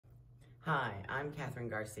Hi, I'm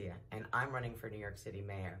Kathryn Garcia, and I'm running for New York City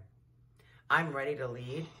Mayor. I'm ready to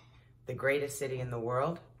lead the greatest city in the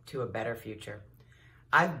world to a better future.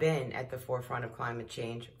 I've been at the forefront of climate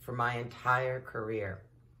change for my entire career.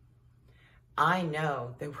 I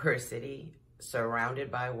know that we're a city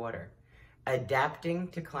surrounded by water. Adapting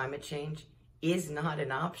to climate change is not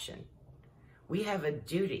an option. We have a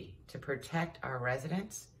duty to protect our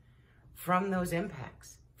residents from those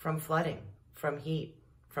impacts, from flooding, from heat,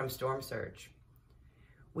 from storm surge.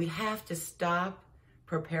 We have to stop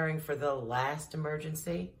preparing for the last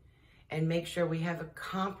emergency and make sure we have a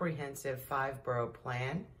comprehensive 5-borough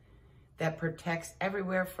plan that protects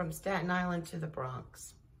everywhere from Staten Island to the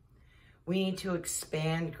Bronx. We need to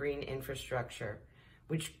expand green infrastructure,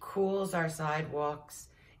 which cools our sidewalks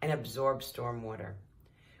and absorbs stormwater.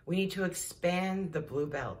 We need to expand the blue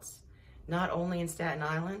belts, not only in Staten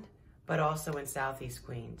Island, but also in Southeast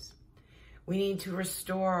Queens. We need to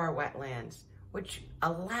restore our wetlands, which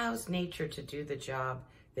allows nature to do the job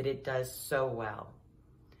that it does so well.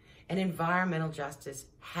 And environmental justice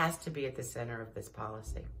has to be at the center of this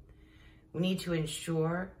policy. We need to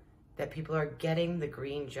ensure that people are getting the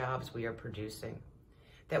green jobs we are producing,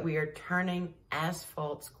 that we are turning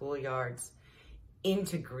asphalt schoolyards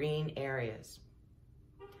into green areas.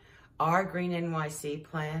 Our Green NYC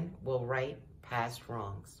plan will right past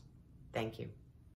wrongs. Thank you.